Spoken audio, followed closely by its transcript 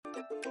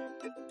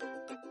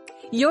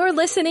You're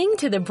listening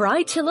to the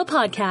Bride Chilla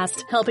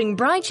podcast, helping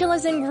bride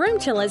chillas and groom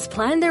chillas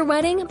plan their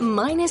wedding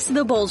minus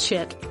the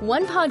bullshit.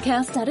 One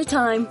podcast at a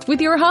time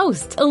with your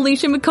host,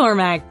 Alicia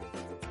McCormack.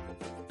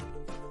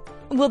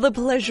 Well, the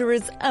pleasure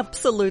is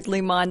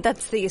absolutely mine.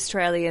 That's the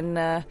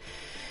Australian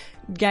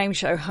game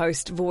show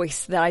host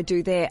voice that I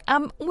do there.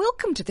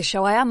 Welcome to the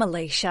show. I am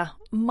Alicia,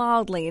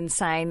 mildly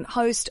insane,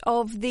 host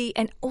of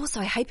and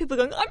also I hate people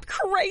going, I'm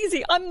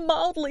crazy, I'm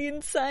mildly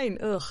insane.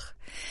 Ugh.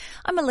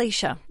 I'm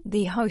Alicia,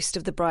 the host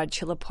of the Bride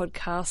Chilla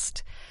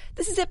podcast.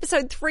 This is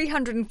episode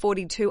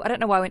 342. I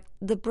don't know why I went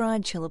the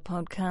Bride Chilla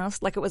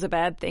podcast like it was a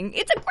bad thing.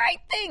 It's a great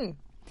thing.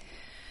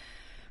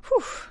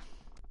 Whew.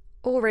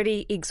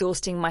 Already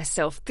exhausting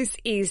myself. This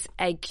is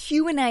a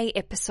Q&A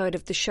episode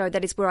of the show.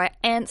 That is where I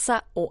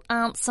answer,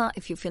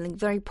 if you're feeling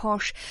very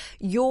posh,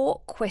 your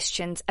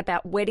questions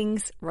about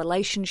weddings,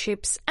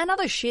 relationships, and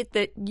other shit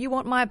that you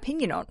want my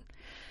opinion on.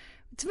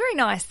 It's very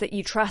nice that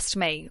you trust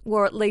me,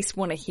 or at least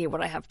want to hear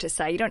what I have to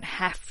say. You don't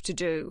have to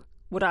do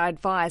what I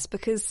advise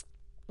because,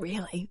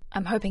 really,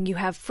 I'm hoping you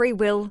have free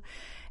will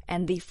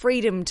and the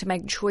freedom to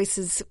make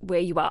choices where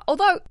you are.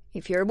 Although,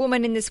 if you're a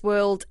woman in this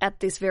world at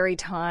this very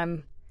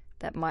time,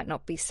 that might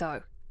not be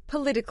so.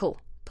 Political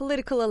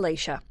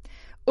Alicia.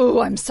 Oh,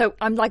 I'm so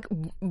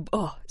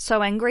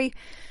angry.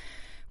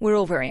 We're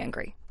all very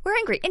angry. We're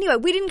angry. Anyway,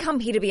 we didn't come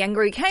here to be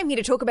angry. We came here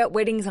to talk about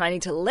weddings, and I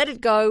need to let it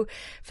go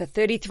for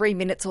 33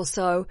 minutes or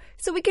so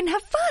we can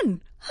have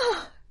fun.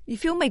 You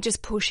feel me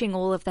just pushing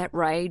all of that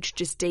rage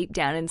just deep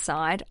down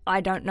inside? I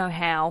don't know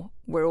how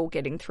we're all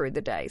getting through the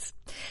days.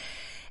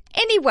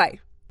 Anyway,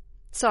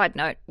 side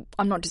note,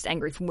 I'm not just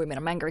angry for women.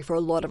 I'm angry for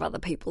a lot of other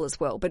people as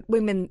well. But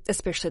women,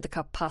 especially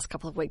the past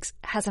couple of weeks,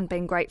 hasn't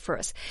been great for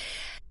us.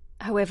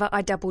 However,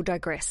 I double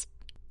digress.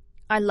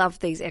 I love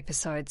these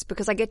episodes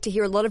because I get to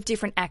hear a lot of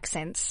different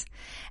accents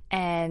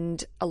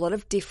and a lot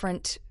of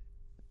different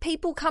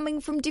people coming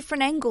from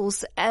different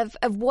angles of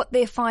what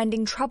they're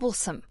finding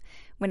troublesome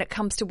when it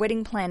comes to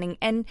wedding planning.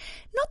 And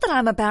not that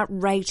I'm about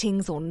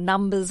ratings or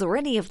numbers or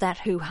any of that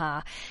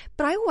hoo-ha,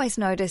 but I always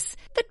notice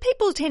that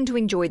people tend to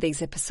enjoy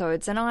these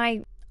episodes, and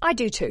I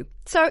do too.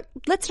 So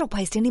let's not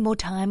waste any more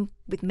time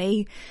with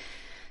me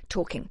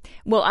talking.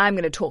 Well, I'm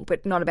going to talk,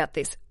 but not about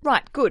this.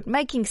 Right, good,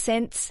 making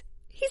sense.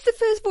 Here's the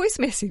first voice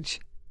message.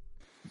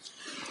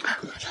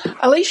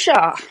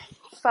 Alicia,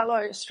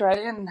 fellow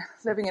Australian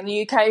living in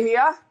the UK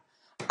here.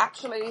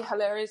 Actually,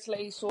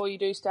 hilariously saw you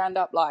do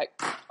stand-up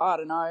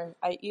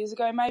 8 years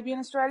ago maybe in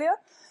Australia.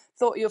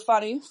 Thought you were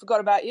funny,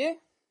 forgot about you.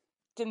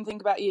 Didn't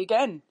think about you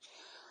again.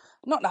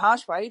 Not in a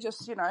harsh way,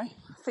 just,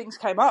 things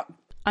came up.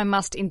 I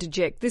must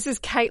interject. This is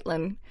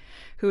Caitlin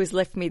who has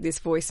left me this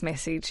voice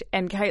message.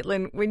 And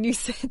Caitlin, when you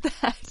said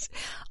that,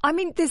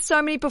 there's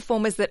so many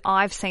performers that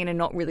I've seen and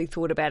not really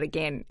thought about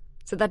again.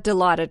 So that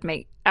delighted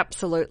me,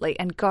 absolutely.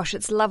 And gosh,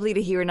 it's lovely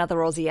to hear another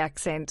Aussie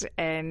accent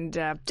and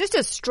just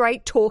a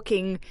straight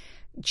talking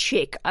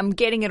chick. I'm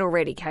getting it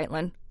already,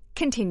 Caitlin.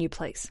 Continue,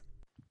 please.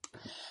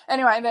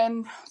 Anyway,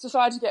 then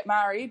decided to get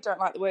married. Don't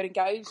like the word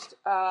engaged.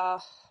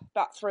 About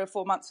 3 or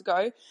 4 months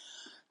ago.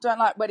 Don't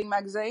like wedding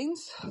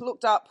magazines.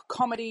 Looked up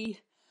comedy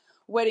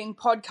wedding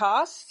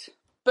podcast.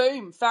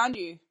 Boom, found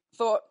you.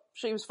 Thought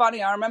she was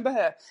funny. I remember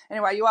her.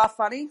 Anyway, you are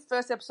funny.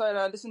 First episode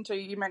I listened to,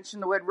 you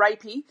mentioned the word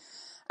rapey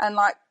and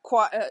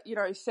quite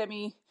a,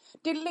 semi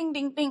diddling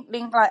ding ding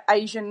ding like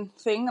Asian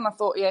thing. And I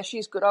thought, yeah,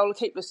 she's good. I'll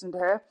keep listening to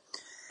her.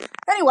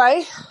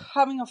 Anyway,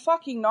 having a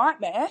fucking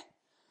nightmare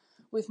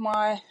with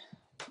my,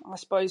 I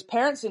suppose,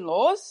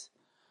 parents-in-laws,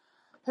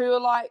 who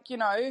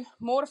are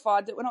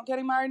mortified that we're not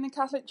getting married in the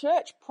Catholic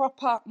Church.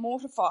 Proper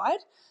mortified.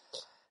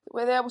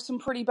 Where there were some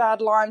pretty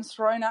bad lines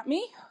thrown at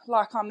me,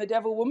 like I'm the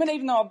devil woman,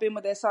 even though I've been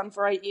with their son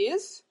for 8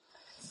 years.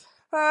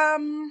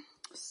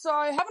 So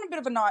having a bit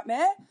of a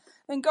nightmare.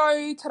 Then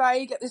go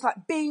today, get this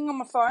bing on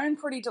my phone,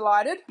 pretty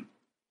delighted.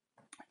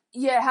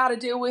 Yeah, how to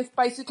deal with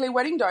basically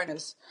wedding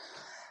donors.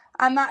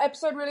 And that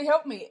episode really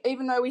helped me,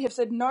 even though we have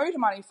said no to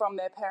money from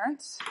their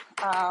parents,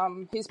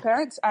 his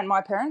parents and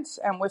my parents,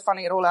 and we're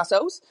funding it all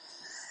ourselves.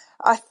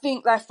 I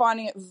think they're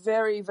finding it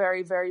very,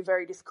 very, very,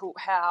 very difficult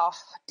how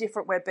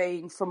different we're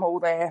being from all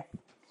their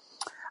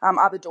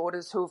other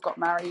daughters who have got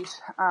married.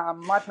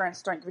 My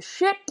parents don't give a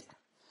shit.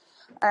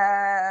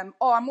 I'm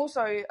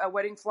also a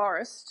wedding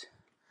florist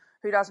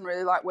who doesn't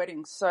really like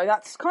weddings, so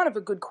that's kind of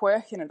a good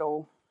quirk in it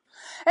all.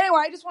 Anyway,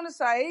 I just want to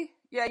say,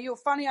 yeah, you were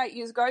funny 8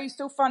 years ago, you're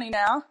still funny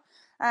now,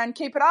 and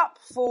keep it up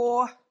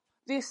for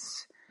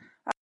this.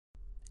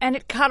 And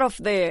it cut off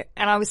there,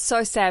 and I was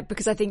so sad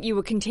because I think you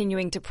were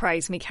continuing to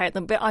praise me,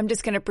 Caitlin, but I'm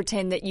just going to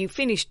pretend that you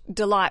finished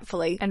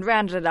delightfully and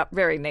rounded it up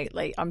very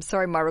neatly. I'm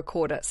sorry my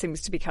recorder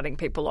seems to be cutting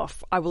people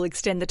off. I will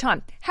extend the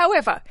time.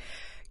 However,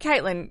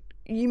 Caitlin,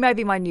 you may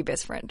be my new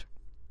best friend.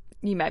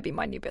 You may be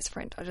my new best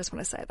friend. I just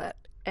want to say that.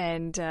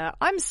 And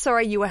I'm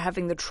sorry you were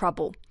having the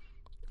trouble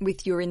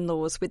with your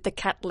in-laws, with the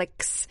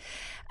Catholics.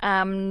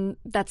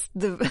 That's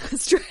the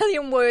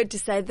Australian word to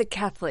say the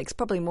Catholics,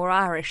 probably more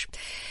Irish.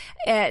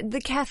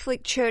 The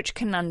Catholic Church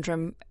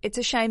conundrum. It's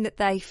a shame that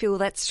they feel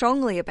that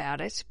strongly about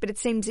it, but it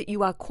seems that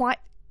you are quite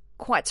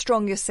quite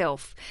strong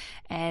yourself.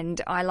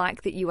 And I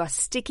like that you are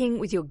sticking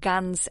with your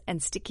guns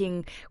and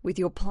sticking with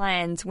your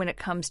plans when it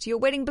comes to your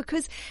wedding,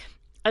 because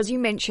as you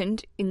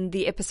mentioned in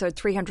the episode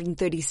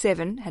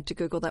 337, had to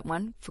Google that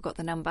one, forgot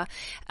the number,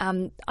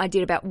 I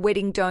did about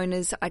wedding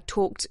donors. I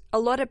talked a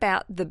lot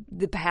about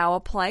the power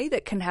play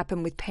that can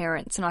happen with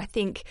parents. And I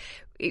think,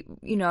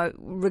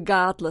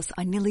 regardless,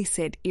 I nearly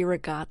said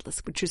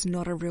irregardless, which is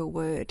not a real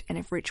word. And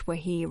if Rich were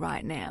here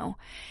right now,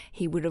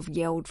 he would have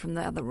yelled from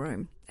the other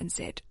room and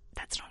said,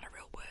 "That's not a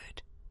real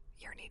word.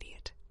 You're an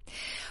idiot."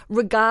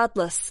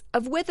 Regardless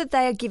of whether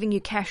they are giving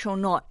you cash or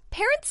not,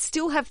 parents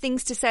still have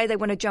things to say. They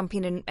want to jump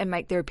in and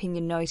make their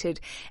opinion noted.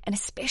 And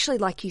especially,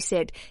 like you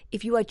said,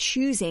 if you are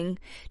choosing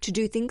to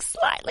do things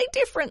slightly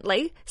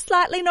differently,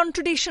 slightly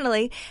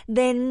non-traditionally,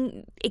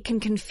 then it can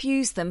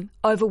confuse them,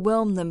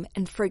 overwhelm them,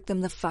 and freak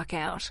them the fuck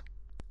out.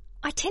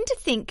 I tend to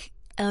think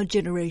our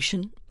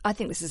generation, I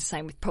think this is the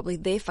same with probably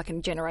their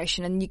fucking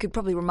generation, and you could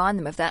probably remind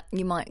them of that.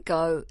 You might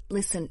go,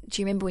 "Listen,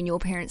 do you remember when your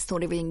parents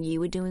thought everything you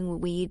were doing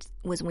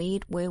was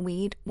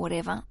weird,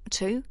 whatever,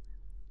 too?"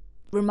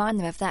 Remind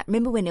them of that.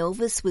 Remember when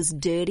Elvis was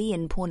dirty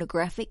and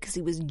pornographic because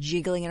he was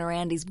jiggling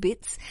around his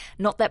bits?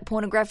 Not that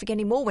pornographic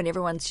anymore when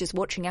everyone's just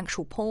watching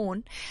actual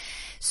porn.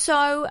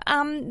 So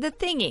the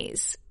thing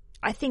is,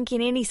 I think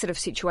in any sort of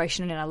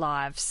situation in our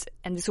lives,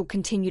 and this will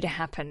continue to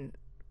happen,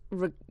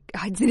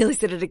 I nearly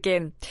said it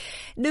again.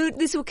 No,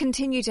 this will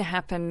continue to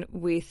happen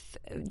with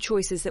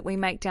choices that we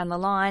make down the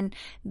line,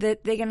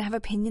 that they're going to have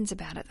opinions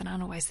about it that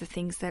aren't always the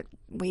things that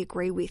we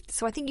agree with.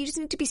 So I think you just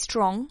need to be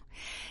strong,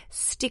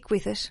 stick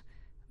with it,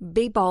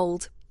 be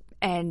bold,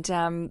 and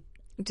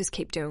just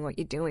keep doing what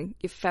you're doing.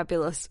 You're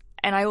fabulous.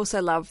 And I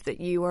also love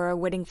that you are a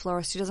wedding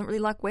florist who doesn't really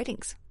like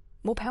weddings.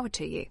 More power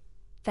to you.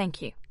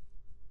 Thank you.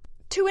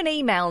 To an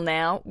email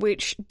now,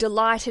 which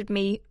delighted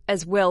me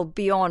as well,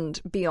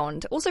 beyond.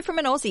 Also from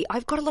an Aussie.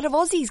 I've got a lot of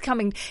Aussies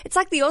coming. It's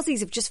like the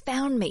Aussies have just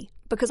found me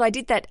because I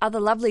did that other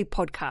lovely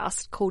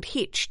podcast called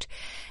Hitched.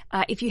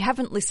 If you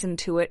haven't listened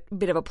to it, a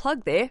bit of a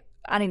plug there,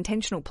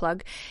 unintentional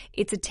plug.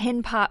 It's a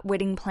 10-part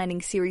wedding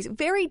planning series,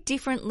 very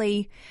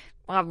differently.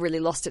 I've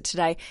really lost it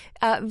today.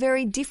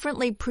 Very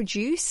differently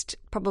produced,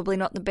 probably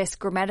not the best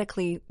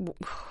grammatically.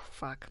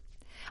 Fuck.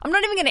 I'm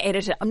not even going to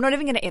edit it.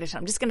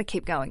 I'm just going to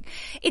keep going.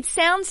 It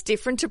sounds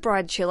different to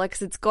Bride Chilla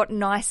because it's got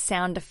nice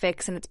sound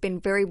effects and it's been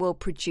very well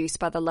produced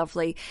by the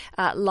lovely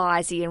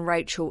Lizzie and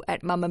Rachel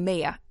at Mamma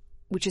Mia,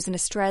 which is an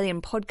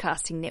Australian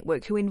podcasting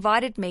network, who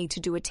invited me to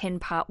do a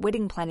 10-part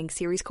wedding planning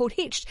series called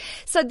Hitched.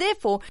 So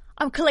therefore,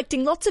 I'm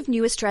collecting lots of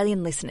new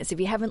Australian listeners. If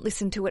you haven't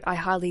listened to it, I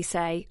highly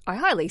say,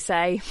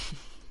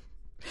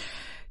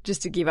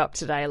 just to give up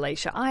today,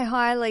 Alicia, I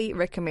highly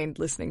recommend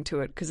listening to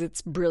it because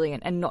it's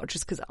brilliant, and not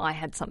just because I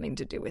had something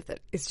to do with it.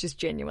 It's just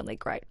genuinely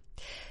great.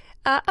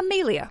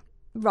 Amelia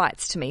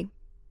writes to me,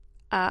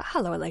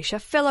 "Hello, Alicia,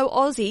 fellow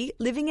Aussie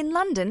living in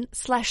London /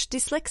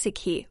 dyslexic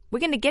here. We're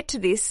going to get to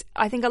this.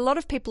 I think a lot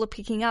of people are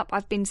picking up.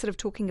 I've been sort of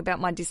talking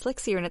about my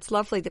dyslexia, and it's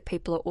lovely that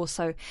people are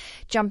also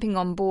jumping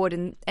on board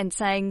and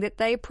saying that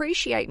they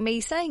appreciate me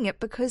saying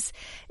it because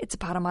it's a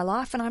part of my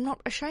life and I'm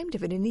not ashamed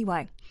of it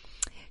anyway."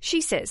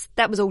 She says,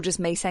 that was all just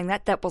me saying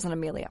that. That wasn't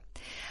Amelia.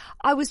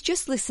 "I was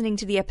just listening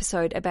to the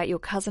episode about your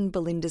cousin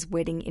Belinda's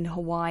wedding in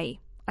Hawaii.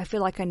 I feel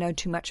like I know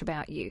too much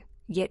about you,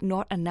 yet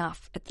not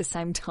enough at the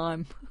same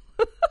time."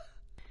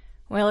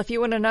 Well, if you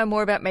want to know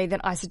more about me,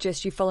 then I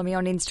suggest you follow me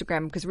on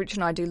Instagram, because Rich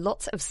and I do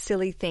lots of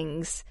silly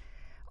things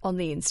on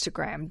the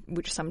Instagram,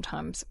 which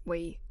sometimes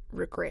we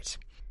regret.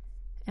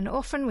 And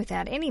often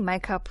without any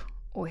makeup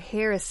or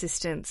hair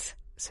assistance,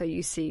 so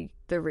you see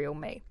the real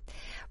me.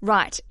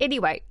 Right,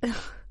 anyway,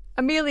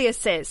 Amelia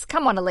says,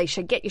 "Come on,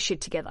 Alicia, get your shit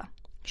together."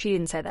 She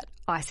didn't say that.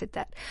 I said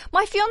that.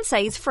 "My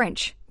fiancé is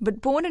French,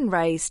 but born and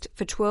raised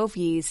for 12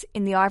 years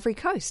in the Ivory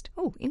Coast."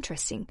 Oh,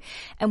 interesting.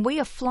 "And we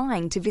are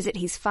flying to visit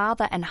his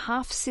father and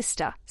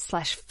half-sister /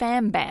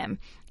 fam-bam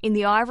in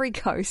the Ivory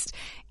Coast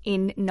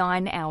in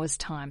 9 hours'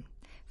 time.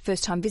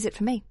 First time visit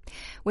for me.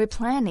 We're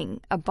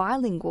planning a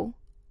bilingual,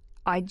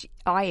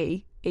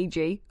 i.e.,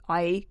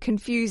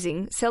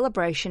 confusing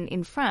celebration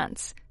in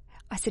France."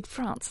 I said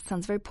France. It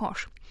sounds very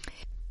posh.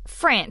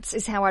 France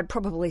is how I'd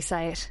probably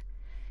say it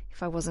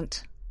if I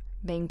wasn't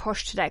being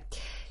posh today.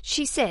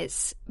 She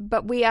says,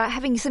 "But we are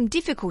having some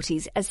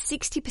difficulties as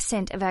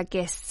 60% of our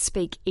guests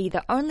speak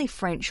either only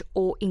French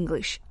or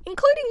English,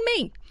 including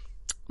me.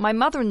 My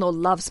mother-in-law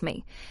loves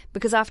me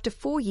because after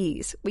 4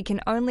 years, we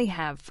can only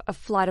have a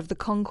Flight of the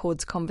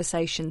Conchords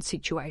conversation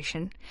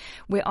situation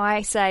where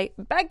I say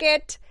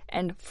baguette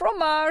and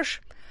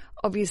fromage.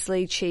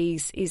 Obviously,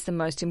 cheese is the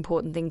most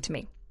important thing to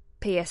me.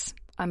 P.S.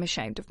 I'm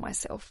ashamed of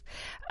myself."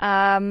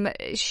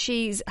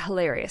 She's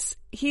hilarious.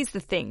 Here's the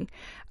thing.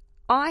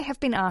 I have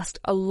been asked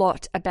a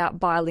lot about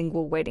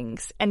bilingual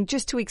weddings. And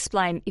just to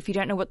explain, if you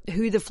don't know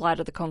who the Flight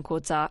of the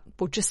Conchords are,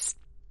 well, just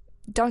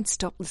don't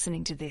stop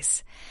listening to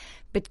this.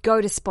 But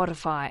go to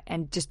Spotify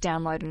and just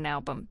download an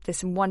album. There's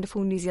some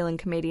wonderful New Zealand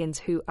comedians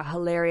who are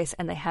hilarious,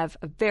 and they have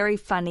a very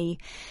funny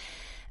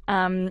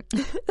a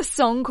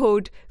song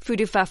called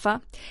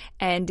Fudufafa,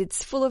 and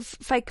it's full of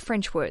fake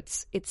French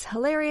words. It's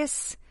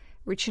hilarious.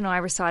 Rich and I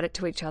recite it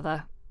to each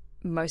other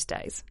most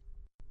days.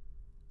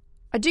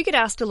 I do get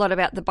asked a lot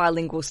about the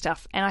bilingual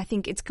stuff, and I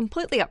think it's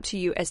completely up to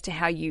you as to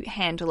how you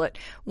handle it.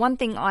 One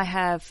thing I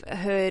have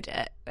heard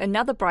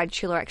another bride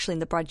chiller actually in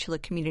the bride chiller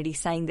community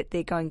saying that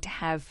they're going to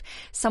have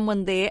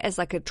someone there as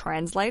like a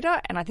translator,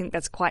 and I think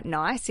that's quite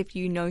nice. If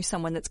you know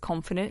someone that's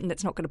confident and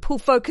that's not going to pull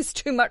focus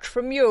too much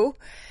from you,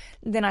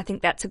 then I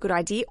think that's a good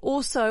idea.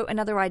 Also,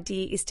 another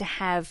idea is to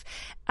have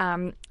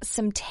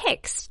some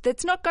text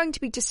that's not going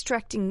to be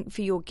distracting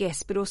for your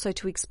guests, but also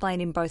to explain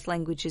in both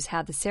languages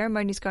how the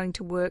ceremony is going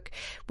to work,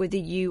 whether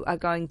you are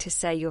going to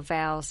say your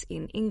vows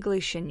in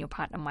English and your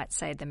partner might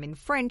say them in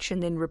French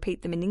and then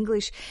repeat them in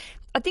English.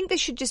 I think there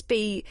should just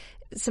be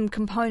some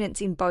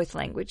components in both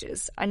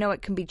languages. I know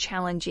it can be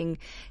challenging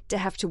to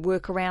have to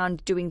work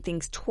around doing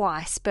things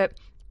twice, but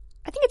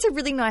I think it's a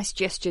really nice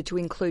gesture to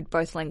include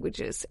both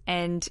languages.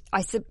 And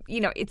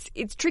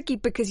it's tricky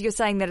because you're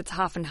saying that it's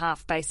half and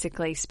half,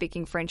 basically,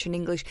 speaking French and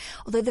English.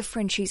 Although the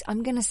Frenchies,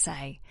 I'm going to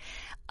say,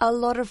 a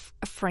lot of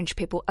French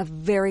people are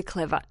very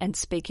clever and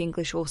speak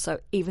English also,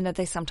 even though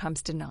they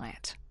sometimes deny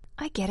it.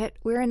 I get it.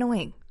 We're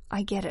annoying.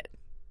 I get it.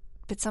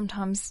 But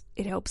sometimes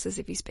it helps us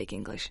if you speak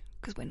English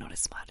because we're not as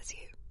smart as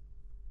you.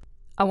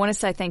 I want to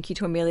say thank you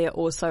to Amelia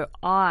also.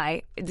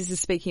 This is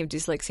speaking of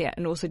dyslexia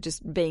and also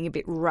just being a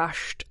bit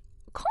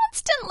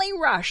constantly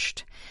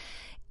rushed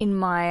in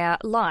my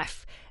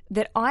life,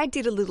 that I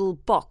did a little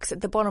box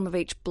at the bottom of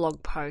each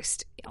blog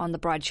post on the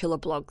Bride Chiller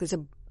blog. There's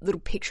a little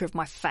picture of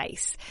my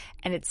face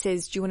and it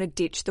says, do you want to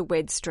ditch the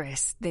wed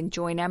stress? Then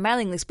join our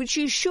mailing list, which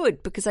you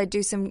should, because I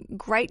do some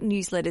great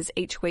newsletters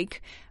each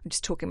week. I'm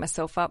just talking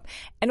myself up.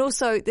 And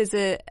also there's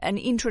an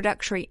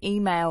introductory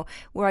email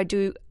where I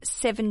do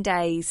 7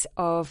 days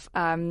of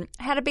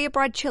how to be a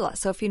bride chiller.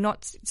 So if you're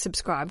not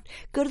subscribed,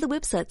 go to the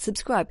website,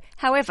 subscribe.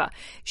 However,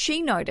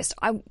 she noticed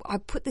I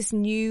put this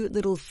new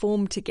little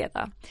form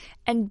together,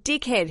 and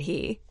dickhead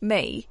here,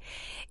 me,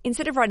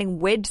 instead of writing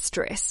wed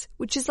stress,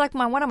 which is like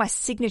one of my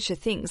signature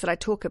things that I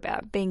talk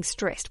about, being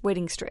stressed,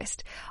 wedding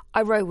stressed,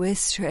 I wrote we're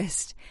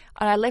stressed,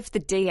 and I left the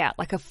D out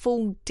like a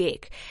full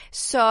dick.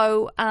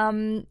 So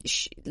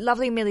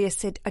lovely Amelia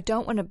said, I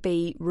don't want to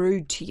be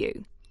rude to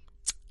you.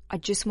 I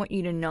just want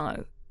you to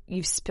know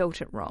you've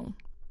spelt it wrong,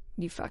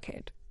 you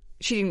fuckhead.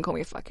 She didn't call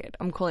me a fuckhead.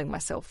 I'm calling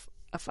myself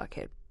a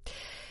fuckhead.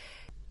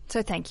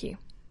 So thank you.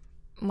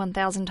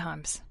 1,000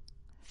 times.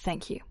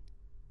 Thank you.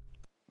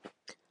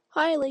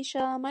 Hi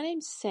Alicia, my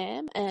name's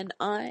Sam and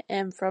I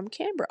am from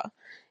Canberra,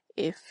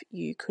 if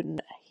you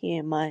couldn't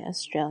hear my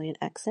Australian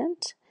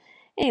accent.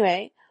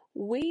 Anyway,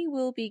 we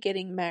will be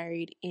getting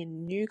married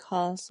in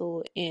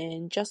Newcastle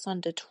in just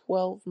under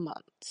 12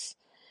 months,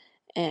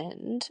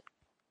 and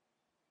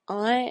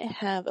I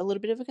have a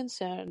little bit of a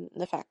concern,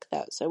 the fact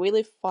that, so we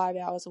live 5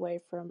 hours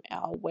away from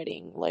our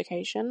wedding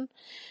location,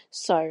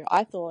 so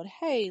I thought,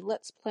 hey,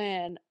 let's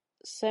plan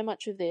so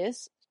much of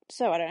this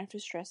so I don't have to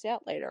stress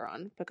out later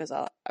on, because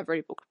I've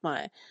already booked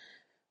my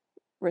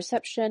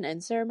reception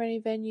and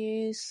ceremony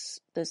venues,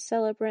 the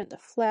celebrant, the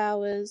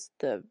flowers,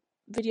 the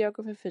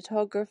videographer,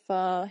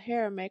 photographer,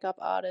 hair and makeup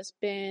artist,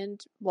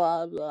 band,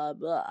 blah, blah,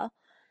 blah.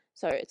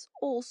 So it's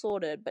all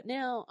sorted, but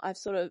now I've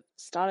sort of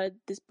started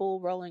this ball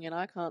rolling and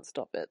I can't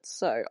stop it.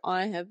 So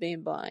I have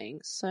been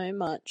buying so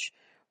much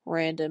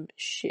random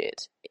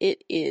shit.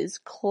 It is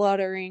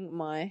cluttering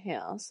my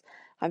house.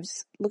 I'm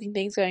just looking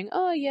things going,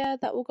 oh yeah,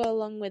 that will go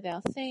along with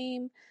our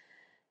theme.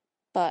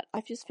 But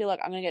I just feel like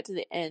I'm going to get to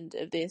the end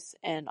of this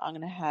and I'm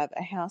going to have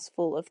a house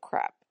full of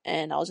crap.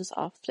 And I'll just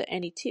ask for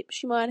any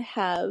tips you might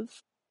have,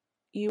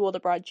 you or the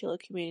Bride Chiller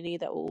community,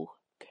 that will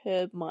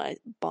curb my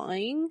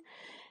buying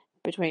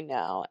between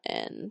now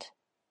and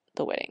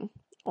the wedding.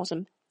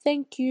 Awesome.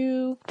 Thank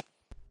you.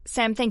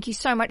 Sam, thank you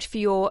so much for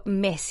your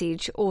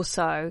message.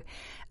 Also,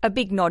 a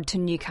big nod to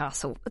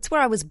Newcastle. It's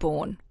where I was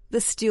born. The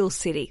Steel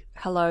City.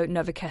 Hello,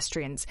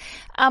 Novocastrians.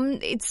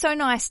 It's so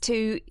nice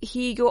to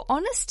hear your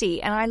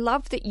honesty, and I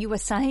love that you were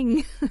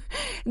saying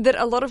that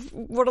a lot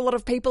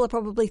of people are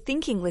probably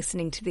thinking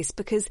listening to this,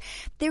 because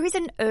there is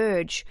an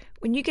urge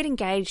when you get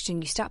engaged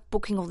and you start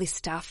booking all this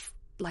stuff.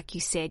 Like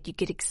you said, you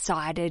get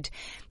excited,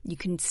 you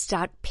can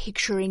start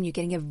picturing, you're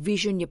getting a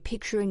vision, you're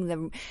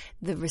picturing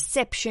the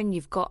reception,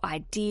 you've got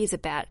ideas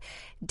about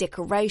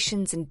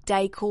decorations and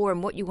decor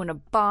and what you want to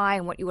buy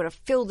and what you want to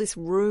fill this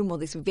room or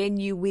this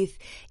venue with.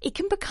 It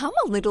can become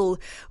a little,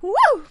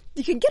 whoa,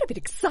 you can get a bit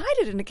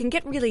excited, and it can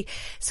get really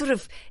sort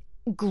of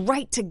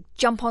great to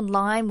jump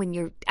online when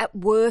you're at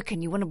work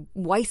and you want to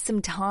waste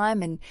some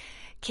time and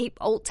keep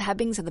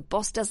alt-tabbing so the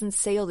boss doesn't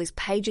see all these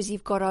pages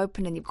you've got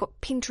open, and you've got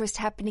Pinterest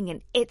happening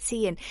and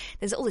Etsy, and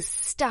there's all this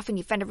stuff, and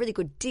you found a really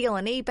good deal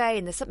on eBay,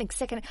 and there's something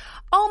second.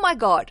 Oh my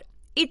God,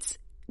 it's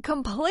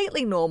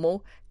completely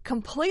normal,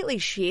 completely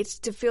shit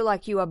to feel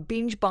like you are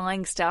binge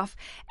buying stuff.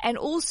 And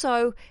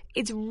also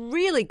it's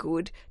really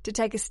good to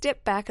take a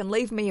step back and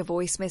leave me a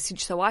voice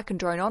message so I can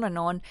drone on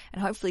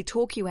and hopefully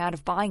talk you out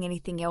of buying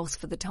anything else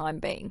for the time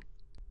being.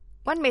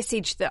 One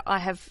message that I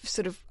have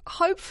sort of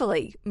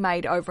hopefully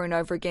made over and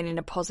over again in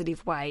a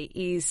positive way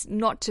is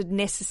not to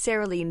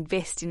necessarily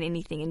invest in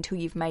anything until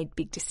you've made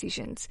big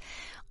decisions.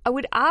 I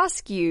would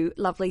ask you,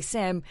 lovely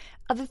Sam,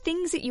 are the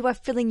things that you are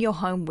filling your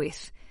home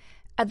with,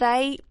 are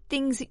they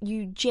things that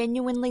you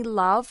genuinely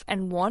love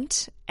and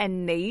want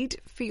and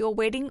need for your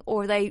wedding?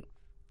 Or are they,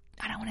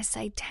 I don't want to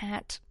say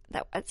tat,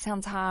 that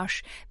sounds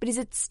harsh, but is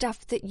it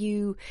stuff that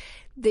you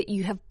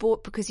have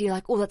bought because you're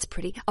like, oh, that's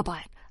pretty, I'll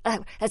buy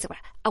it,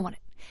 I want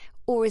it?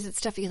 Or is it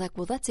stuff that you're like,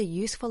 well, that's a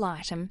useful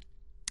item,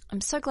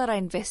 I'm so glad I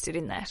invested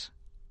in that?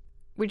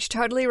 Which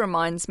totally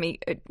reminds me,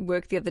 at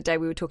work the other day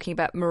we were talking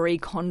about Marie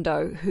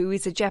Kondo, who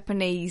is a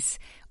Japanese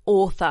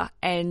author,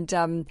 and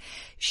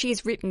she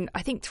has written,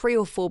 I think, 3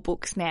 or 4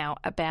 books now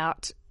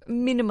about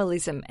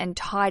minimalism and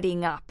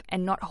tidying up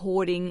and not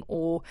hoarding,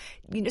 or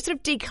sort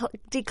of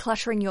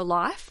decluttering your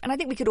life. And I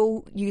think we could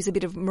all use a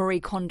bit of Marie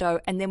Kondo,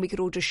 and then we could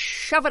all just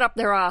shove it up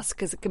their ass,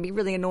 because it can be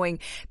really annoying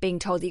being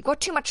told that you've got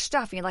too much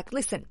stuff and you're like,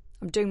 listen,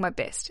 I'm doing my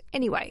best.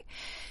 Anyway,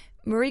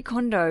 Marie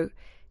Kondo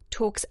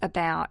talks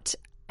about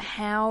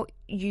how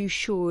you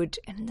should,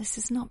 and this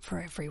is not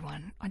for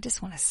everyone, I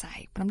just want to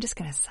say, but I'm just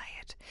going to say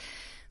it.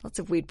 Lots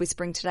of weird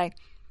whispering today.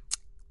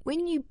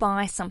 When you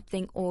buy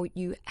something, or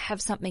you have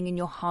something in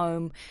your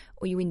home,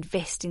 or you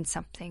invest in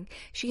something,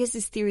 she has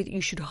this theory that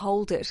you should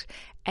hold it.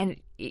 And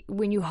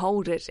when you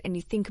hold it and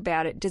you think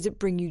about it, does it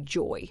bring you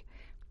joy?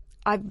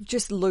 I've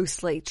just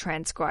loosely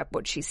transcribed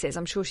what she says.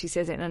 I'm sure she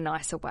says it in a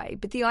nicer way.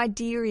 But the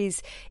idea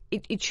is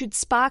it should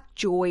spark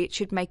joy. It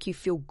should make you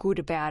feel good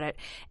about it.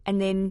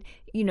 And then,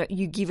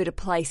 you give it a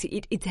place.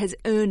 It has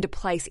earned a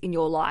place in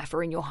your life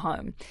or in your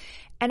home.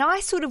 And I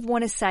sort of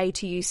want to say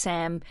to you,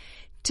 Sam,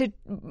 to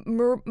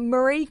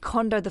Marie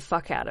Kondo the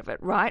fuck out of it,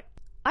 right?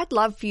 I'd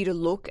love for you to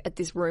look at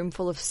this room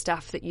full of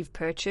stuff that you've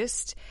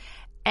purchased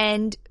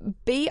and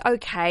be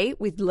okay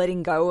with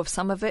letting go of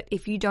some of it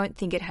if you don't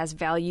think it has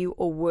value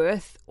or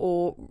worth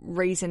or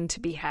reason to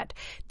be had.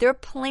 There are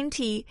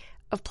plenty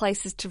of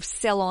places to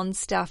sell on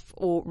stuff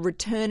or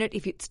return it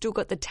if it's still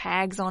got the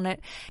tags on it,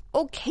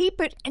 or keep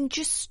it and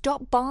just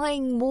stop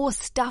buying more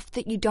stuff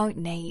that you don't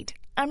need.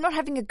 I'm not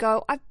having a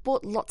go. I've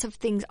bought lots of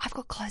things. I've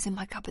got clothes in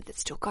my cupboard that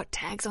still got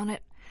tags on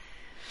it.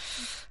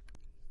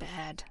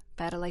 Bad,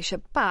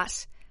 Alicia.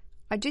 But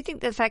I do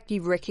think the fact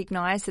you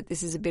recognise that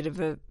this is a bit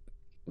of a,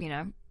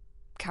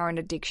 current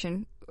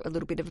addiction, a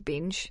little bit of a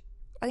binge,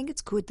 I think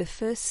it's good. The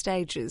first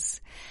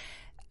stages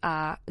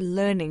are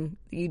learning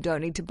you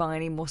don't need to buy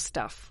any more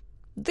stuff.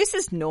 This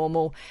is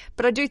normal,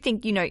 but I do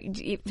think,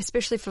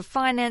 especially for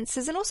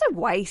finances and also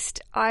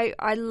waste,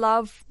 I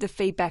love the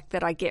feedback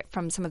that I get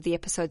from some of the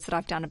episodes that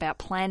I've done about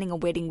planning a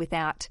wedding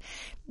without,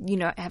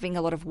 having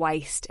a lot of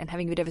waste and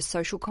having a bit of a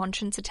social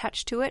conscience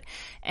attached to it.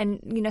 And,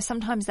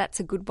 sometimes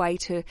that's a good way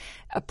to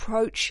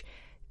approach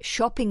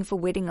shopping for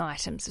wedding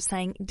items, of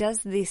saying, does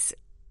this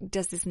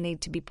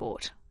need to be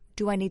bought?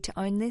 Do I need to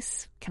own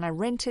this? Can I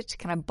rent it?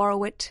 Can I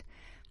borrow it?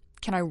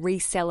 Can I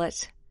resell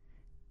it?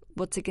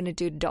 What's it going to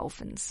do to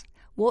dolphins?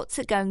 What's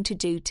it going to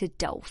do to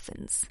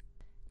dolphins?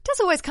 It does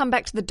always come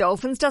back to the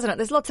dolphins, doesn't it?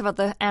 There's lots of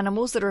other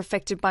animals that are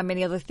affected by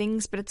many other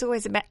things, but it's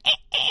always about,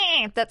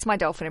 that's my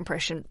dolphin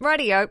impression.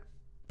 Rightio,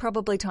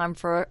 probably time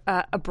for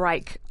a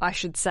break, I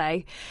should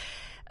say.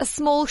 A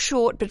small,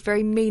 short, but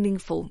very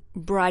meaningful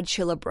Bride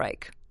Chilla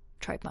break.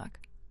 Trademark.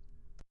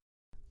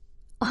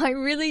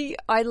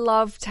 I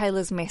love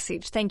Taylor's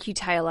message. Thank you,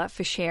 Taylor,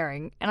 for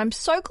sharing. And I'm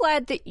so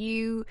glad that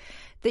you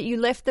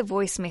left the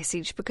voice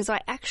message, because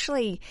I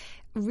actually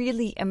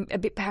really am a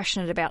bit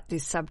passionate about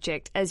this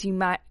subject, as you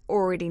might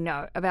already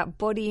know, about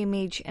body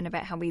image and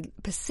about how we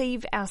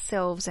perceive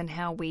ourselves and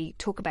how we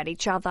talk about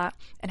each other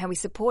and how we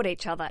support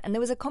each other. And there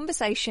was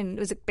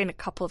been a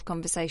couple of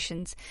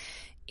conversations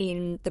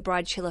in the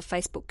Bride Chilla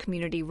Facebook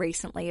community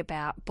recently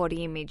about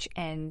body image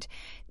and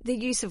the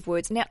use of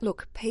words. Now,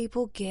 look,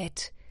 people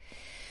get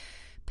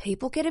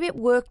a bit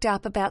worked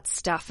up about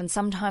stuff, and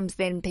sometimes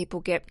then people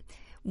get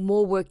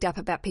more worked up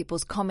about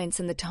people's comments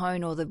and the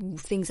tone or the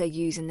things they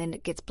use, and then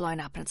it gets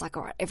blown up and it's like,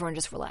 all right, everyone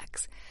just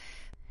relax.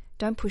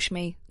 Don't push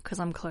me, because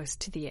I'm close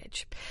to the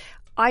edge.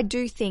 I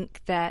do think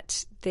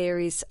that there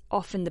is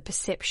often the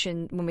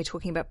perception when we're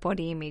talking about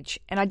body image,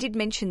 and I did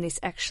mention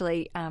this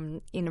actually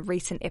in a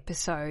recent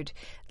episode.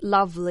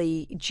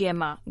 Lovely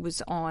Gemma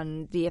was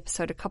on the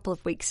episode a couple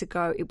of weeks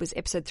ago. It was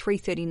episode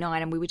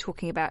 339, and we were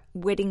talking about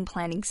wedding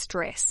planning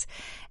stress.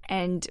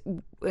 And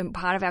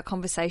part of our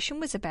conversation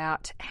was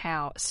about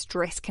how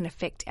stress can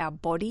affect our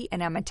body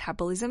and our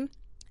metabolism.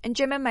 And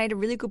Gemma made a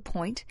really good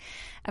point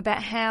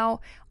about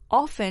how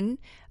often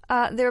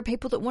there are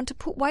people that want to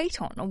put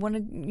weight on or want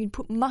to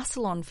put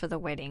muscle on for the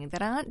wedding,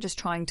 that aren't just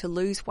trying to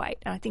lose weight.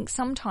 And I think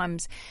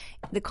sometimes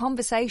the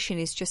conversation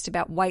is just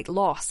about weight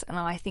loss, and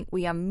I think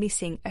we are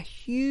missing a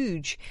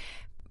huge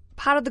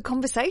part of the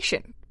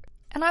conversation.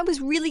 And I was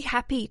really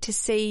happy to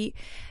see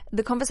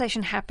the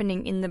conversation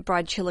happening in the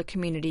Bride Chilla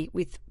community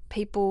with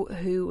people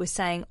who were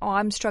saying,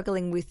 I'm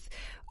struggling with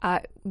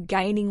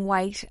gaining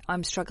weight,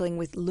 I'm struggling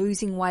with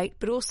losing weight,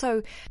 but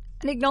also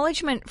an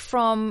acknowledgement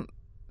from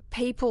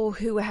people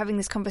who were having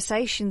this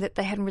conversation that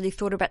they hadn't really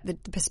thought about the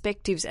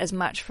perspectives as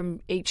much from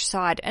each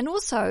side. And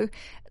also,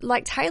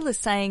 like Taylor's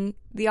saying,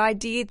 the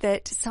idea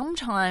that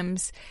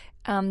sometimes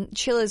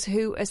chillers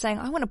who are saying,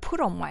 I want to put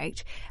on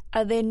weight,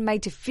 are then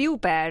made to feel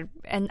bad.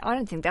 And I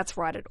don't think that's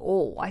right at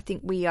all. I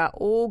think we are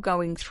all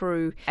going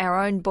through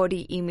our own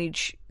body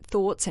image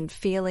thoughts and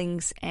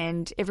feelings,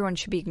 and everyone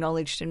should be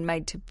acknowledged and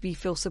made to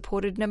feel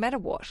supported no matter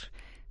what.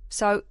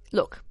 So,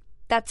 look,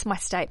 that's my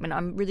statement.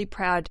 I'm really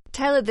proud,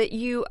 Taylor, that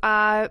you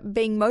are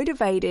being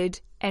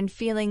motivated and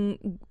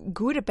feeling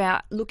good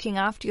about looking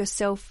after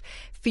yourself,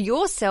 for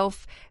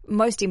yourself,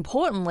 most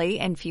importantly,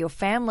 and for your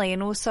family,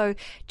 and also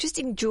just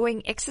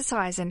enjoying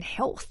exercise and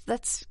health.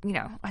 That's,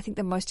 I think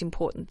the most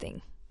important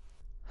thing.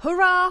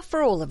 Hurrah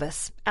for all of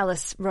us.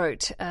 Alice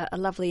wrote a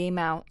lovely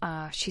email.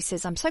 She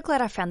says, I'm so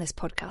glad I found this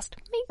podcast.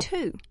 Me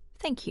too.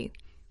 Thank you.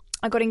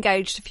 I got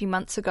engaged a few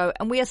months ago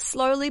and we are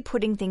slowly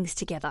putting things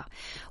together.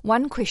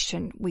 One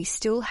question we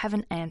still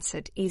haven't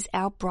answered is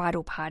our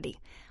bridal party.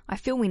 I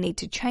feel we need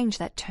to change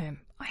that term.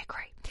 I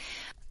agree.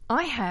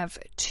 I have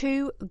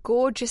 2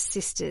 gorgeous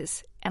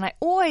sisters and I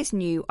always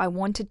knew I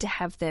wanted to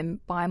have them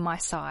by my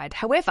side.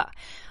 However,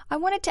 I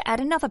wanted to add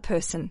another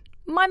person,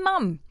 my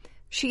mum.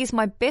 She is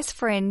my best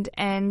friend,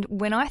 and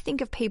when I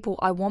think of people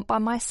I want by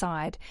my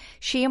side,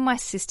 she and my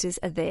sisters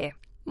are there.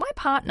 My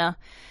partner,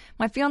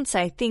 my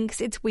fiancé,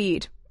 thinks it's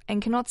weird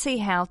and cannot see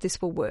how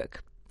this will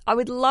work. I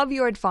would love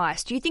your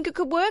advice. Do you think it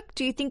could work?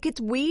 Do you think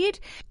it's weird?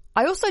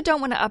 I also don't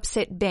want to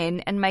upset Ben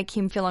and make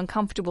him feel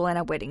uncomfortable on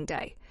our wedding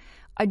day.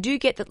 I do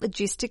get that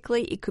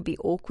logistically it could be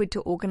awkward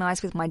to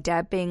organise with my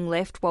dad being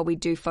left while we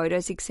do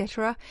photos,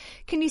 etc.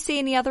 Can you see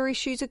any other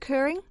issues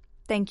occurring?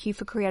 Thank you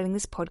for creating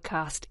this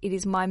podcast. It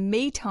is my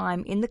me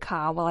time in the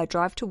car while I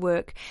drive to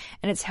work,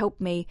 and it's helped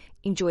me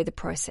enjoy the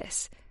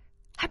process.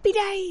 Happy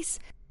days!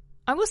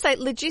 I will say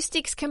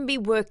logistics can be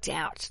worked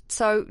out,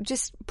 so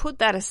just put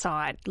that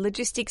aside.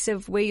 Logistics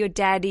of where your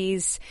dad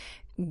is.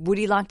 Would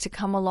he like to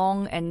come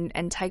along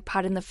and take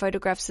part in the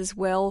photographs as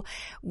well?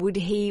 Would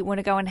he want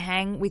to go and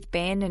hang with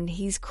Ben and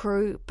his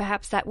crew?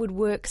 Perhaps that would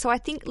work. So I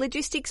think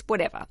logistics,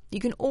 whatever.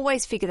 You can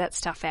always figure that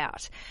stuff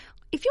out.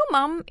 If your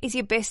mum is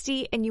your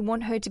bestie and you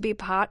want her to be a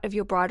part of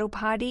your bridal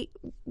party,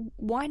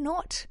 why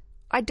not?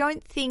 I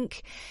don't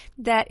think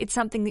that it's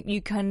something that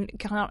you can't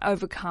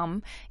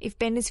overcome. If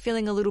Ben is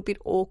feeling a little bit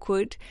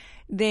awkward,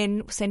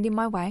 then send him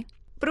my way.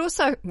 But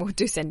also,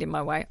 do send him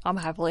my way. I'll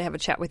happily have a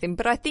chat with him.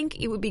 But I think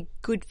it would be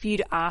good for you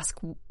to ask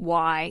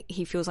why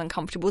he feels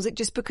uncomfortable. Is it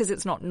just because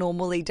it's not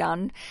normally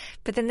done?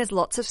 But then there's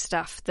lots of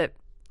stuff that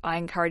I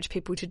encourage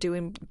people to do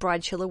in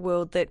Bride Chiller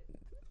world that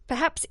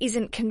perhaps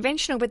isn't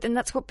conventional, but then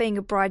that's what being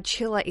a bride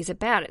chiller is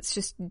about. It's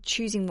just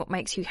choosing what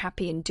makes you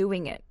happy and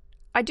doing it.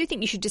 I do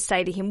think you should just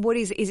say to him,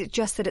 is it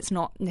just that it's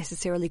not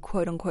necessarily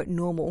quote unquote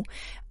normal?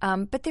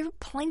 But there are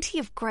plenty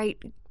of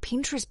great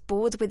Pinterest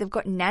boards where they've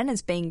got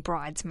nanas being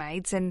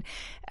bridesmaids and,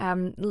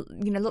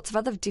 lots of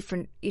other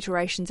different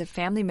iterations of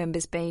family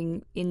members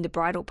being in the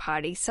bridal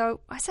party. So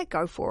I say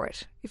go for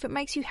it. If it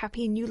makes you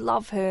happy and you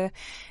love her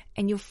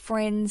and your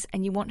friends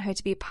and you want her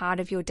to be a part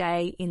of your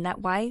day in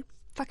that way,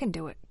 fucking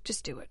do it.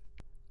 Just do it.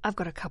 I've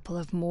got a couple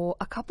of more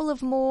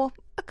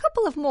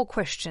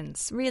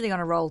questions. Really on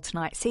a roll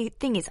tonight. See,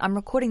 thing is, I'm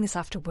recording this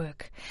after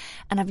work,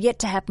 and I've yet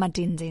to have my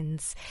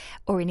din-dins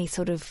or any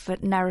sort of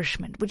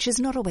nourishment, which is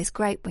not always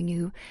great when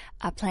you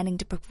are planning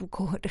to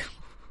record.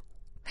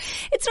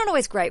 It's not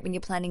always great when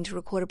you're planning to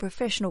record a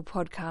professional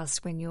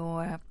podcast when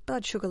your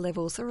blood sugar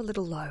levels are a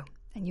little low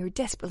and you're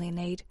desperately in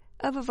need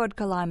of a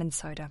vodka lime and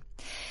soda.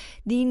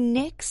 The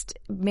next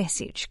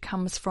message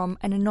comes from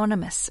an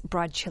anonymous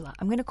bride chiller.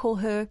 I'm going to call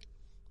her...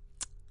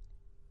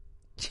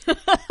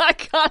 I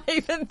can't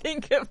even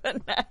think of a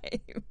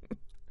name.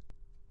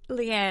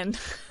 Leanne.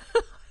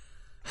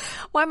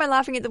 Why am I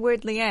laughing at the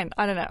word Leanne?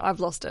 I don't know.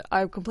 I've lost it.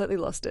 I've completely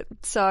lost it.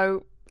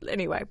 So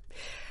anyway,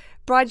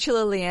 bride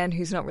chiller Leanne,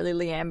 who's not really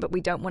Leanne, but we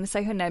don't want to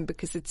say her name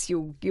because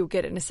you'll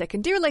get it in a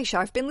second. Dear Alicia,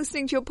 I've been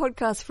listening to your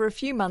podcast for a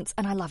few months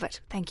and I love it.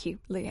 Thank you,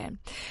 Leanne.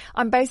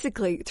 I'm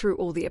basically through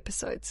all the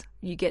episodes.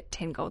 You get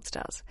 10 gold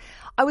stars.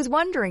 I was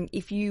wondering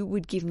if you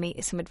would give me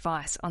some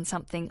advice on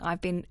something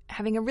I've been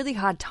having a really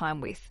hard time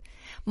with.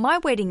 My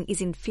wedding is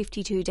in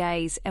 52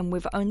 days and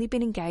we've only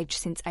been engaged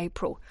since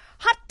April.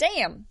 Hot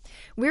damn!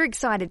 We're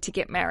excited to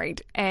get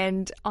married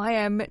and I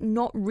am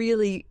not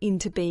really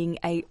into being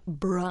a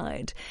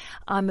bride.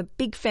 I'm a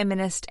big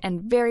feminist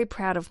and very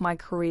proud of my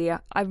career.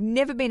 I've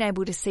never been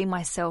able to see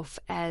myself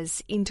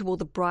as into all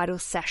the bridal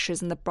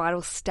sashes and the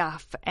bridal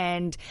stuff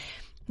and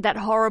that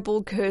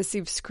horrible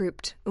cursive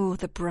script. Oh,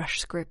 the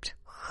brush script.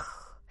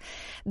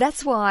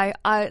 That's why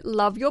I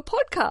love your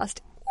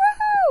podcast.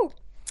 Woohoo!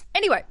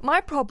 Anyway,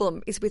 my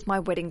problem is with my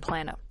wedding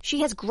planner.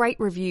 She has great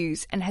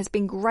reviews and has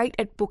been great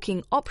at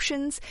booking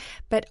options,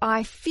 but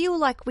I feel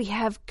like we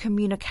have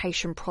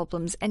communication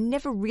problems and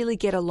never really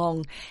get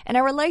along, and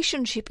our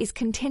relationship is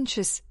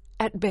contentious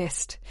at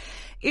best.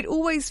 It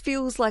always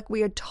feels like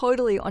we are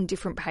totally on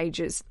different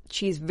pages.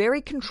 She is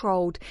very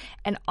controlled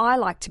and I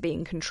like to be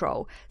in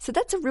control, so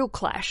that's a real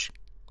clash.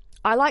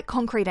 I like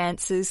concrete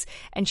answers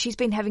and she's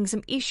been having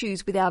some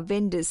issues with our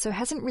vendors, so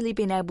hasn't really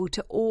been able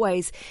to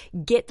always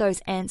get those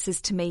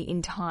answers to me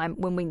in time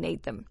when we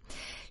need them.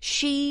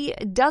 She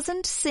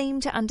doesn't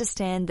seem to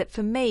understand that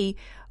for me,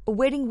 a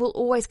wedding will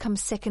always come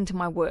second to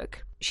my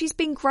work. She's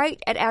been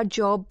great at our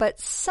job, but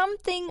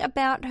something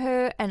about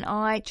her and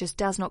I just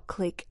does not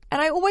click.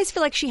 And I always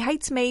feel like she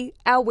hates me,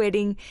 our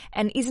wedding,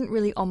 and isn't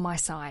really on my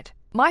side.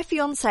 My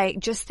fiancé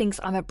just thinks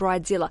I'm a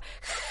bridezilla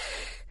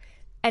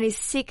and is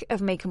sick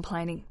of me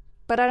complaining.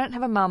 But I don't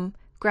have a mum,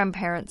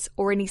 grandparents,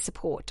 or any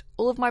support.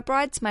 All of my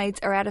bridesmaids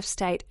are out of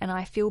state and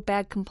I feel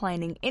bad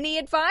complaining. Any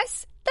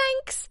advice?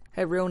 Thanks.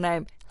 Her real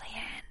name,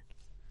 Leanne.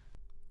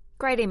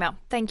 Great email.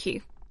 Thank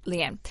you,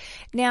 Leanne.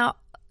 Now,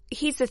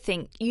 here's the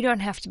thing. You don't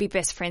have to be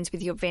best friends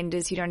with your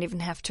vendors. You don't even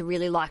have to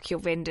really like your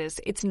vendors.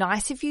 It's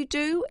nice if you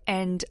do,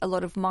 and a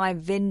lot of my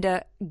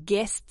vendor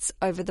guests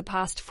over the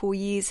past 4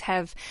 years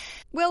have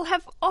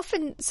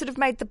often sort of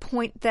made the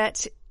point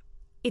that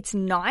it's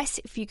nice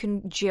if you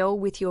can gel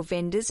with your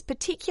vendors,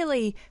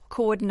 particularly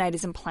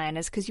coordinators and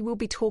planners, because you will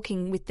be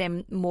talking with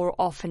them more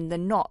often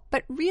than not.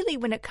 But really,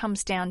 when it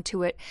comes down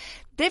to it,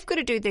 they've got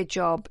to do their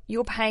job.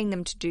 You're paying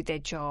them to do their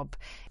job.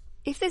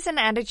 If there's an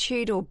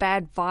attitude or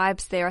bad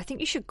vibes there, I think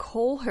you should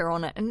call her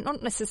on it, and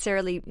not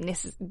necessarily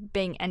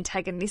being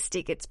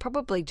antagonistic. It's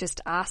probably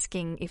just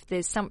asking if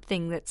there's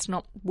something that's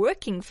not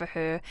working for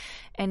her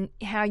and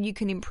how you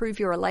can improve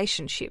your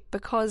relationship,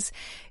 because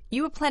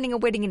you were planning a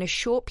wedding in a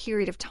short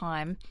period of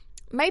time.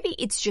 Maybe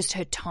it's just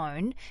her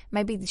tone.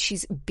 Maybe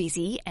she's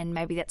busy and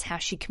maybe that's how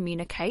she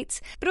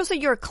communicates. But also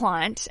you're a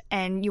client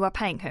and you are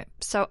paying her.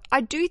 So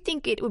I do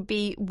think it would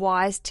be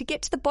wise to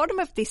get to the bottom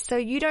of this so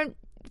you don't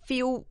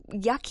feel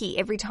yucky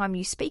every time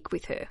you speak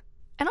with her.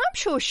 And I'm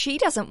sure she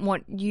doesn't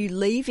want you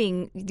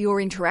leaving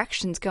your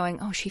interactions going,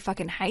 oh, she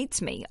fucking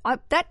hates me.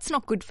 That's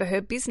not good for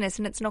her business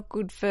and it's not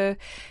good for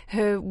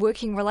her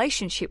working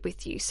relationship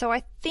with you. So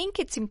I think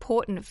it's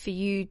important for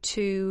you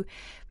to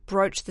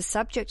broach the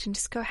subject and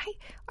just go, hey,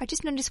 I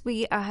just noticed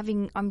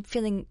I'm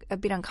feeling a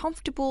bit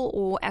uncomfortable,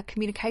 or our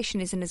communication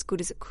isn't as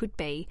good as it could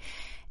be.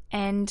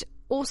 And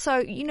also,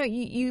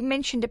 you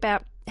mentioned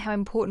about how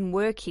important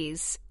work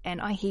is, and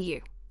I hear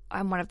you.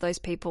 I'm one of those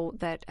people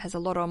that has a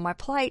lot on my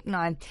plate and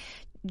I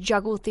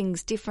juggle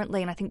things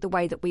differently, and I think the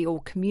way that we all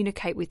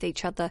communicate with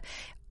each other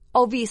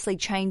obviously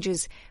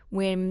changes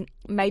when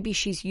maybe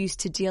she's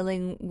used to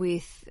dealing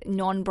with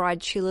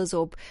non-bride chillers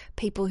or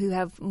people who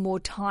have more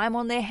time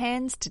on their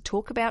hands to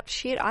talk about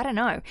shit. I don't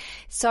know.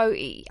 So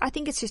I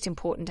think it's just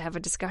important to have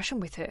a discussion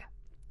with her.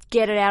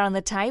 Get it out on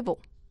the table.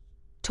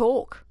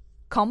 Talk.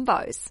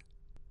 Combos.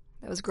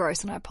 That was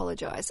gross and I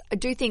apologise. I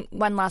do think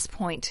one last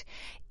point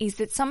is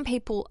that some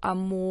people are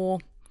more,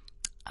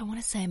 I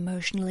want to say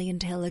emotionally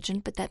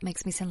intelligent, but that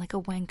makes me sound like a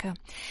wanker.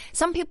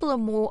 Some people are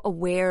more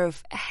aware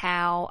of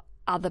how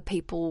other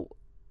people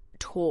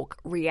talk,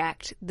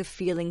 react, the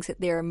feelings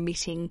that they're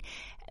emitting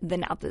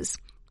than others.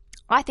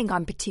 I think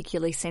I'm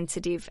particularly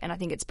sensitive, and I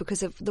think it's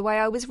because of the way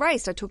I was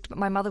raised. I talked about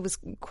my mother was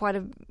quite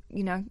a,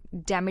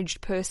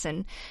 damaged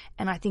person,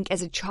 and I think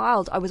as a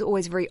child I was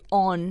always very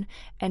on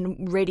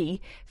and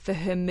ready for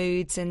her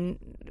moods and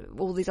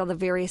all these other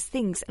various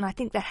things, and I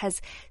think that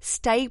has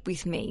stayed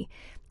with me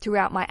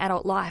throughout my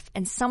adult life.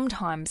 And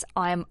sometimes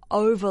I am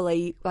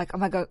overly like,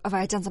 have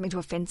I done something to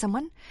offend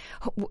someone?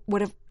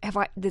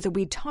 There's a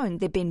weird tone.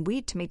 They've been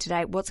weird to me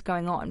today. What's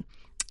going on?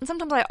 And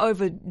sometimes I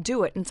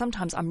overdo it, and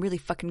sometimes I'm really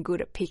fucking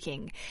good at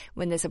picking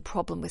when there's a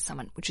problem with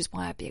someone, which is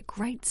why I'd be a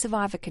great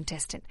Survivor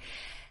contestant.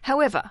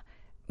 However,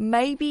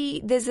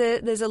 maybe there's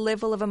a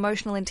level of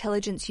emotional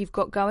intelligence you've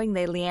got going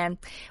there, Leanne,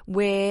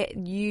 where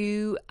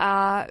you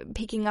are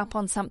picking up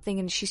on something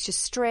and she's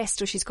just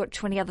stressed, or she's got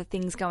 20 other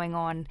things going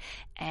on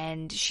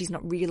and she's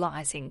not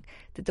realising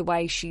that the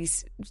way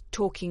she's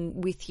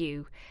talking with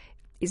you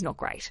is not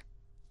great.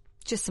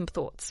 Just some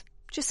thoughts.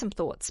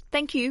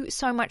 Thank you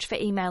so much for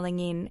emailing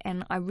in,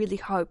 and I really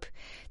hope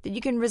that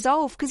you can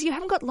resolve, because you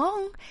haven't got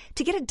long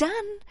to get it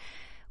done.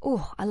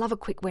 Oh, I love a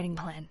quick wedding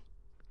plan.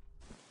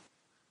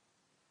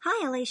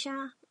 Hi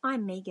Alicia,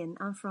 I'm Megan.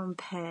 I'm from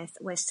Perth,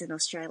 Western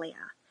Australia.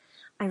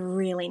 I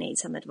really need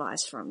some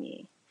advice from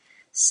you.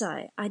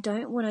 So, I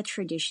don't want a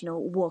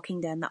traditional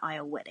walking down the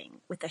aisle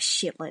wedding with a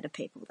shitload of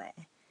people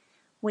there.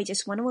 We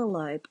just want to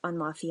elope on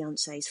my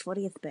fiance's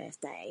 40th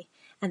birthday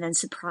and then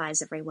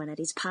surprise everyone at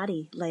his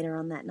party later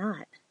on that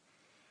night.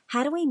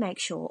 How do we make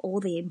sure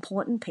all the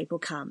important people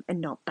come and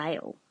not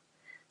bail?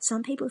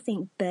 Some people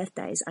think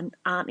birthdays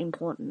aren't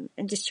important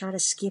and just try to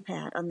skip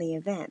out on the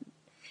event.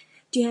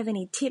 Do you have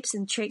any tips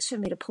and tricks for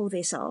me to pull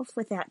this off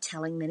without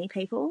telling many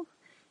people?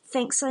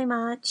 Thanks so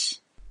much.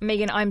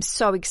 Megan, I'm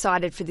so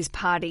excited for this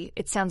party.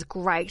 It sounds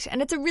great.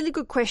 And it's a really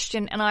good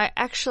question. And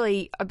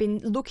I've been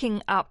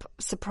looking up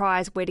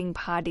surprise wedding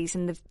parties,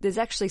 and there's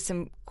actually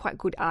some quite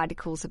good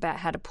articles about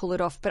how to pull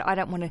it off, but I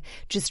don't want to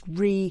just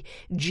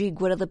rejig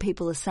what other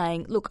people are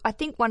saying. Look, I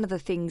think one of the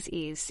things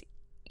is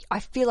I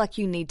feel like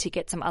you need to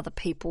get some other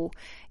people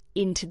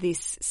into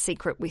this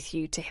secret with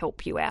you to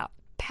help you out.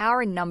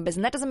 Power in numbers,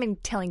 and that doesn't mean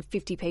telling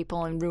 50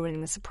 people and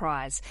ruining the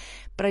surprise.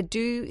 But I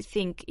do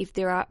think if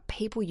there are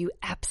people you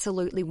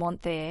absolutely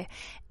want there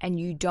and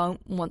you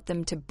don't want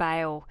them to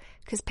bail,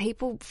 because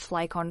people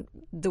flake on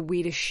the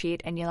weirdest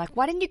shit and you're like,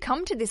 why didn't you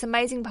come to this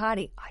amazing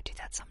party? I do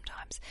that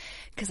sometimes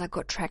because I've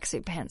got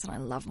tracksuit pants and I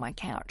love my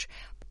couch.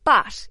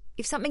 But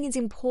if something is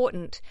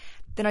important,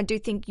 then I do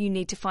think you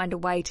need to find a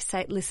way to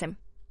say, listen,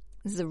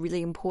 this is a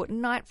really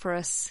important night for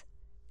us.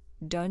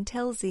 Don't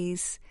tell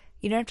Ziz.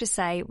 You don't have to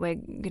say we're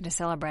going to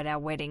celebrate our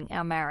wedding,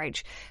 our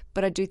marriage.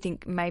 But I do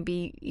think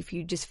maybe if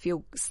you just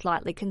feel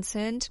slightly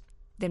concerned,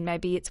 then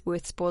maybe it's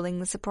worth spoiling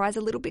the surprise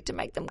a little bit to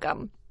make them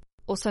come.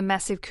 Also,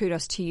 massive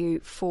kudos to you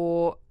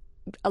for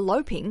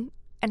eloping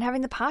and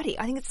having the party.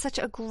 I think it's such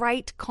a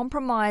great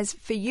compromise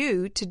for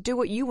you to do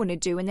what you want to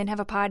do and then have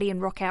a party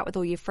and rock out with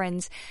all your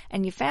friends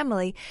and your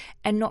family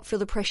and not feel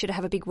the pressure to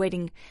have a big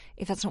wedding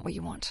if that's not what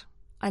you want.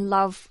 I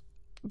love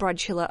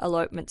Bridechilla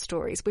elopement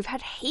stories. We've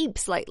had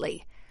heaps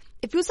lately.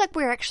 It feels like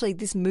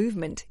this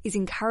movement is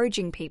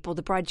encouraging people,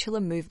 the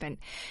Bridechilla movement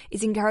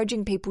is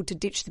encouraging people to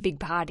ditch the big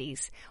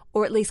parties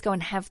or at least go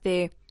and have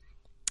their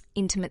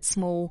intimate,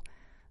 small,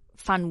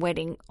 fun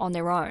wedding on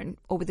their own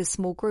or with a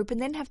small group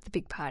and then have the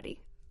big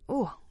party.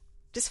 Oh,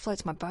 just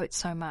floats my boat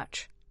so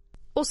much.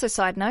 Also,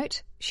 side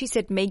note, she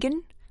said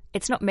Megan.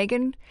 It's not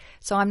Megan,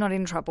 so I'm not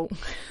in trouble.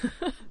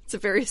 It's a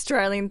very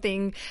Australian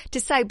thing to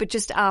say, but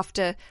just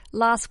after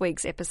last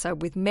week's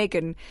episode with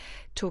Megan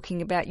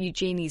talking about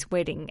Eugenie's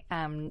wedding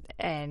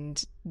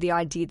and the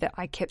idea that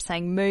I kept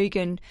saying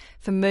Megan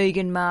for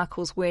Meghan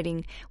Markle's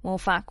wedding. Well,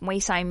 fuck, we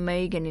say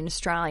Megan in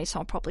Australia, so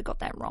I probably got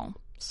that wrong.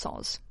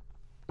 Soz.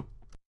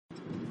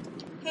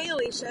 Hey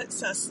Alicia, it's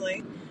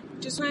Cecily.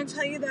 Just want to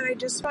tell you that I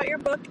just bought your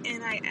book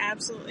and I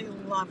absolutely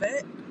love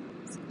it.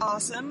 It's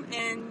awesome.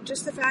 And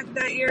just the fact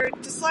that you're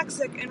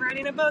dyslexic and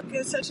writing a book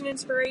is such an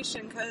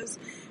inspiration because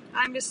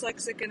I'm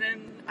dyslexic and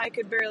then I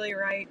could barely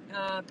write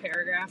a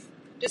paragraph.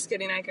 Just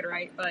kidding, I could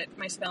write, but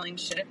my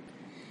spelling's shit.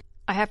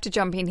 I have to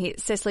jump in here.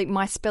 Cecily,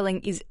 my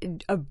spelling is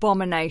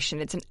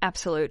abomination. It's an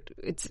absolute,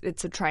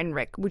 it's a train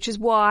wreck, which is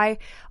why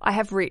I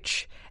have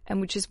Rich and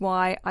which is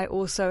why I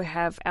also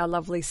have our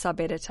lovely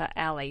sub-editor,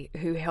 Ali,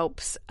 who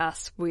helps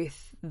us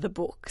with the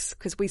books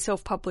because we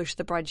self-publish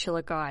the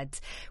Bridechilla guides,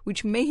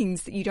 which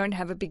means that you don't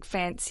have a big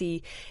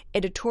fancy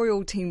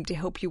editorial team to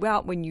help you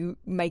out when you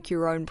make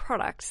your own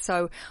product.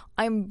 So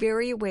I'm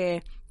very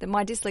aware that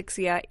my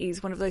dyslexia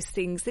is one of those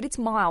things that it's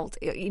mild,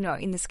 you know,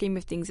 in the scheme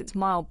of things it's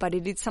mild, but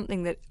it is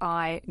something that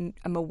I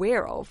am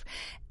aware of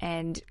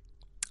and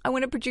I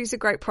want to produce a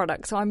great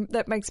product. So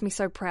that makes me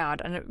so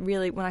proud. And it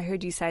really, when I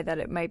heard you say that,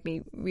 it made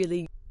me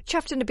really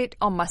chuffed and a bit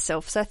on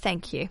myself. So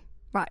thank you.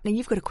 Right, now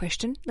you've got a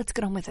question. Let's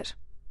get on with it.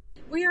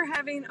 We are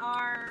having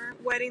our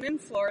wedding in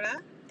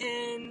Florida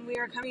and we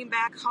are coming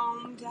back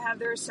home to have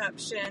the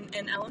reception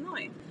in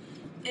Illinois.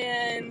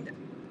 And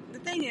the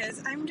thing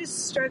is, I'm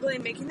just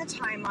struggling making the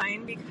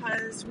timeline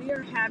because we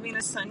are having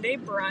a Sunday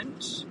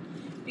brunch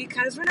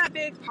because we're not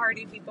big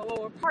party people.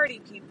 Well, we're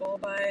party people,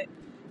 but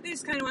we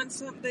just kind of want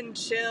something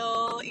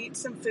chill, eat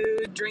some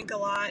food, drink a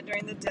lot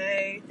during the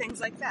day,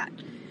 things like that.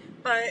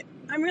 But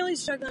I'm really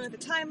struggling with the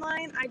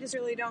timeline. I just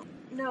really don't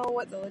know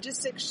what the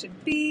logistics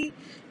should be.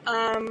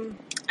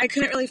 I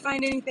couldn't really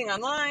find anything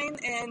online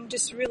and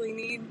just really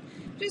need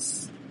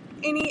just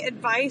any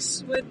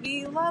advice would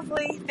be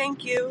lovely.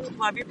 Thank you.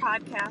 Love your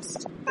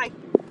podcast. Bye.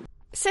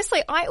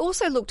 Cecily, I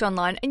also looked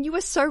online and you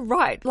were so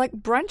right. Like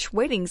brunch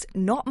weddings,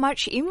 not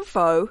much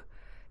info.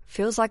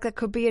 Feels like that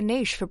could be a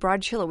niche for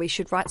Bridechilla. We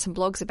should write some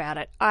blogs about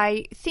it.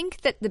 I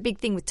think that the big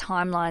thing with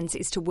timelines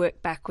is to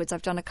work backwards.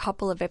 I've done a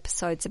couple of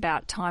episodes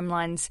about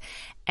timelines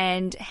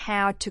and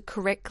how to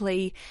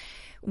correctly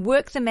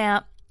work them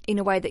out in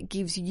a way that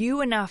gives you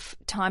enough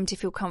time to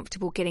feel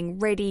comfortable getting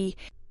ready.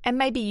 And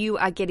maybe you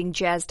are getting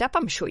jazzed up.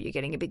 I'm sure you're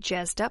getting a bit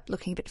jazzed up,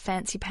 looking a bit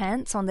fancy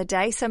pants on the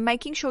day. So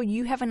making sure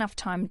you have enough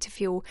time to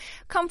feel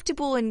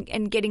comfortable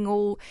and getting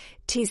all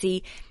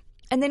tizzy.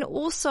 And then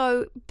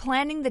also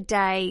planning the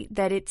day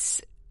that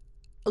it's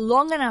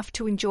long enough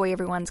to enjoy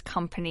everyone's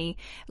company,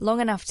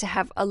 long enough to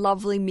have a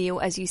lovely meal,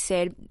 as you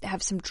said,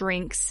 have some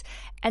drinks,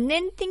 and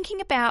then thinking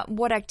about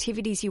what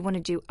activities you want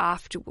to do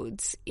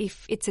afterwards.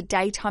 If it's a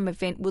daytime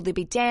event, will there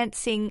be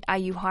dancing? Are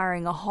you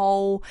hiring a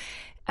whole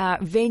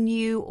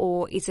venue,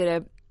 or is it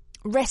a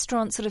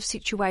restaurant sort of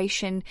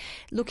situation?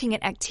 Looking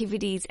at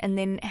activities and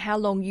then how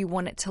long you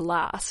want it to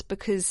last,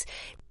 because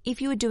if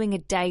you are doing a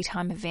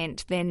daytime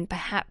event, then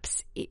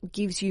perhaps it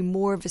gives you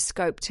more of a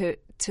scope to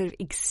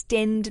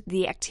extend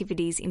the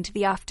activities into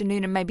the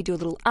afternoon and maybe do a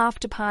little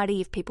after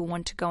party if people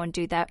want to go and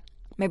do that.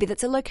 Maybe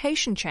that's a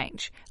location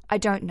change. I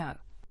don't know.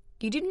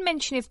 You didn't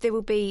mention if there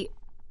will be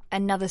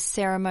another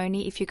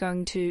ceremony, if you're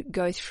going to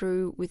go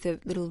through with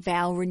a little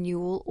vow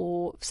renewal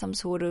or some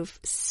sort of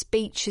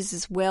speeches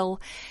as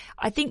well.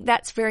 I think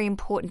that's very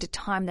important to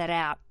time that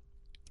out.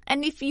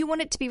 And if you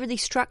want it to be really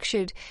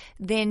structured,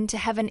 then to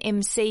have an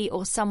MC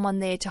or someone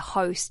there to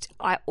host,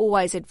 I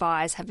always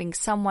advise having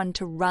someone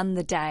to run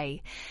the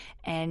day.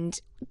 And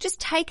just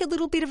take a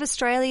little bit of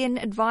Australian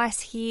advice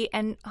here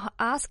and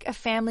ask a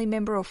family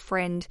member or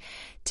friend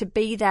to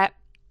be that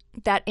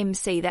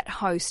MC, that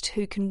host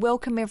who can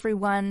welcome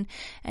everyone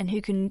and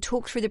who can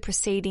talk through the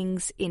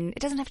proceedings it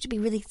doesn't have to be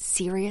really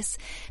serious,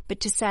 but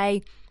to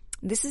say,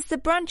 This is the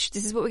brunch.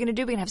 This is what we're going to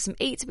do. We're going to have some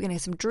eats. We're going to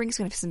have some drinks.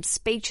 We're going to have some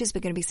speeches.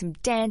 We're going to be some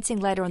dancing.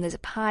 Later on, there's a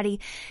party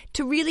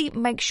to really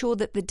make sure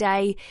that the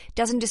day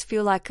doesn't just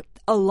feel like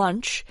a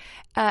lunch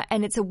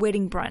and it's a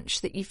wedding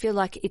brunch, that you feel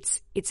like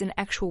it's an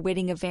actual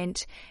wedding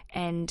event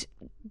and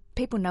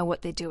people know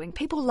what they're doing.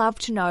 People love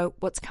to know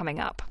what's coming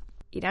up.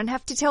 You don't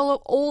have to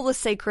tell all the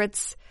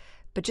secrets,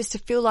 but just to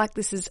feel like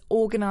this is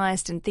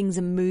organised and things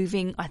are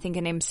moving, I think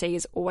an MC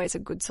is always a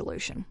good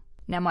solution.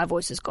 Now my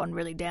voice has gone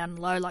really down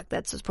low, like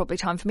that's it's probably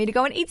time for me to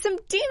go and eat some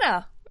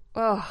dinner.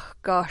 Oh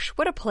gosh,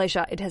 what a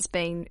pleasure it has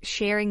been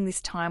sharing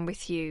this time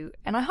with you.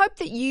 And I hope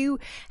that you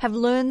have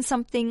learned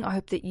something. I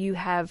hope that you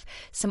have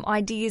some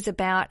ideas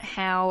about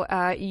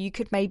how you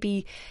could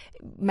maybe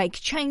make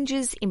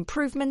changes,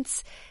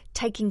 improvements,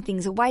 taking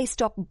things away,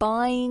 stop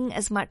buying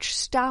as much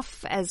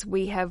stuff as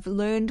we have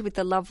learned with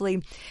the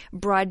lovely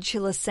Bride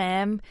Chiller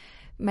Sam,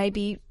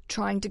 maybe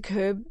trying to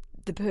curb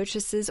the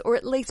purchases or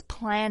at least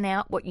plan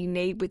out what you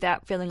need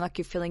without feeling like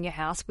you're filling your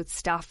house with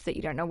stuff that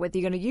you don't know whether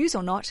you're going to use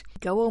or not.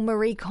 Go all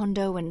Marie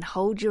Kondo and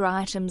hold your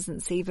items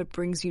and see if it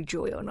brings you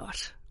joy or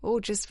not. Or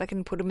just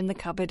fucking put them in the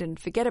cupboard and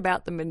forget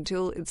about them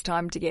until it's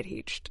time to get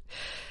hitched.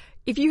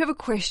 If you have a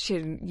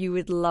question you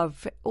would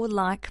love or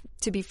like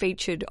to be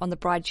featured on the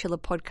Bride Chiller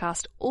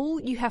podcast, all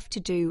you have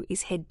to do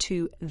is head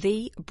to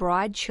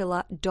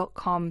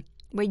thebridechiller.com,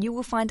 where you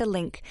will find a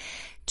link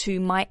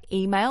to my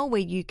email where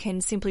you can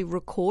simply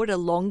record a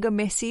longer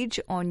message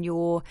on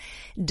your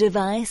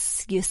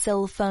device, your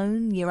cell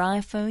phone, your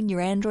iPhone, your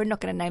Android,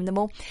 not going to name them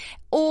all,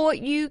 or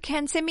you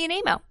can send me an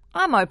email.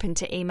 I'm open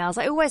to emails.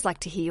 I always like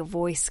to hear your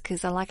voice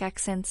because I like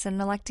accents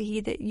and I like to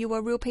hear that you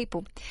are real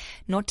people.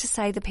 Not to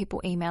say the people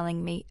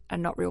emailing me are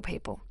not real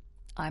people.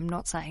 I'm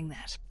not saying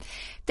that.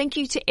 Thank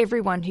you to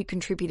everyone who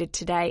contributed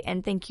today,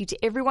 and thank you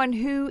to everyone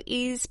who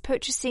is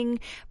purchasing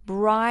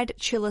Bride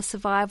Chiller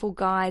survival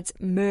guides,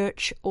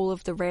 merch, all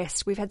of the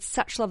rest. We've had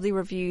such lovely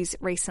reviews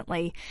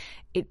recently.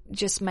 It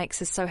just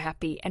makes us so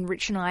happy, and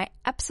Rich and I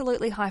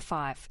absolutely high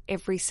five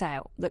every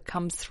sale that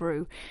comes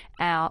through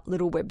our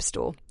little web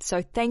store.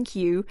 So thank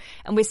you,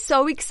 and we're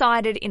so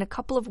excited. In a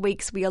couple of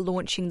weeks we are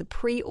launching the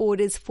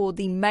pre-orders for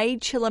the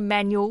Maid Chiller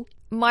Manual,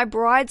 my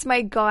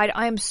bridesmaid guide.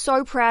 I am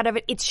so proud of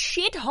it. It's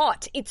shit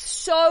hot. It's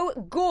so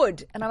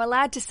good. And I'm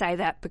allowed to say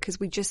that because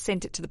we just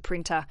sent it to the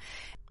printer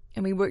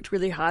and we worked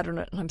really hard on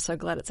it, and I'm so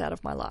glad it's out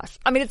of my life.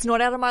 I mean, it's not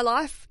out of my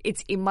life.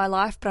 It's in my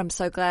life, but I'm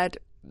so glad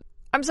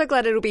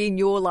it'll be in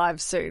your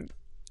lives soon.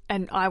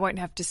 And I won't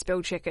have to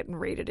spell check it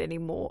and read it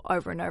anymore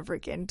over and over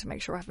again to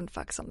make sure I haven't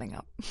fucked something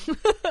up.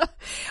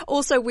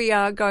 Also, we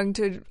are going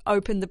to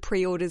open the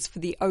pre-orders for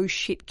the Oh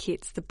Shit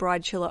kits, the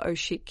Bride Chiller Oh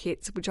Shit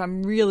kits, which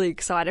I'm really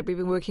excited. We've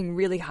been working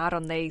really hard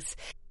on these.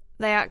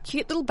 They are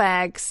cute little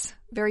bags,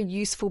 very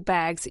useful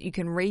bags that you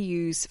can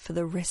reuse for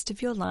the rest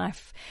of your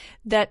life,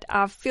 that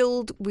are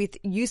filled with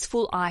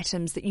useful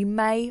items that you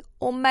may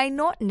or may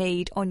not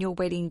need on your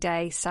wedding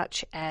day,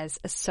 such as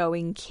a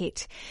sewing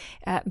kit,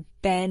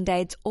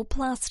 band-aids or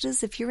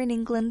plasters if you're in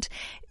England,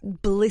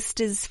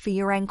 blisters for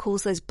your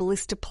ankles, those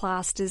blister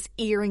plasters,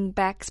 earring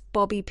backs,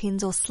 bobby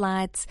pins or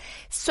slides.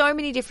 So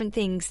many different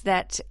things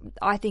that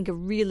I think are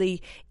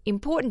really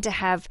important to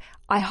have.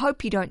 I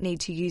hope you don't need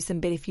to use them,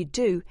 but if you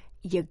do,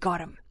 you got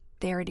them.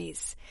 There it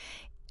is.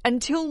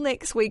 Until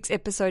next week's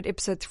episode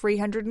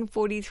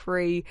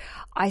 343,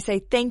 I say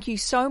thank you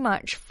so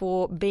much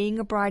for being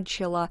a Bride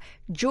Chiller.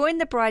 Join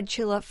the Bride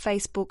Chiller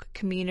Facebook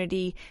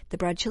community, the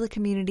Bride Chiller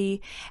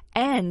community,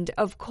 and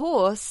of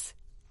course,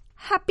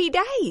 happy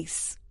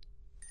days.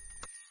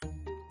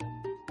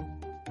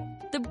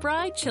 The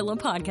Bride Chiller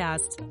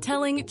podcast,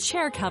 telling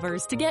chair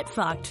covers to get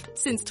fucked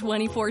since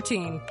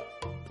 2014.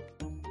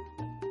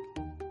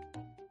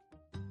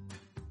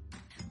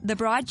 The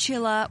Bride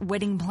Chiller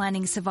Wedding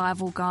Planning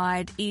Survival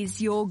Guide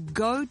is your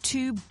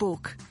go-to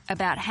book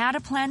about how to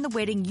plan the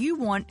wedding you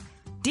want,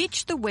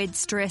 ditch the wed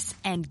stress,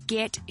 and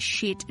get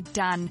shit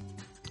done.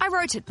 I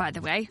wrote it, by the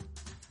way.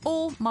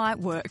 All my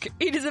work.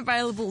 It is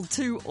available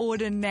to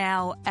order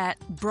now at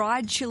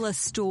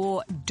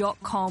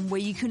bridechillerstore.com, where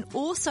you can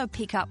also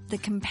pick up the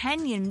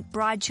companion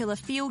Bride Chiller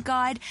Field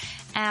Guide,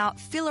 our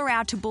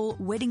filler-outable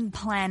wedding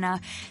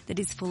planner that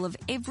is full of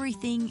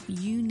everything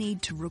you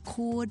need to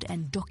record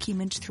and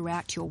document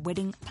throughout your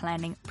wedding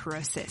planning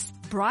process.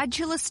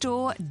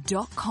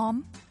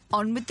 bridechillerstore.com.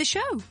 On with the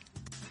show.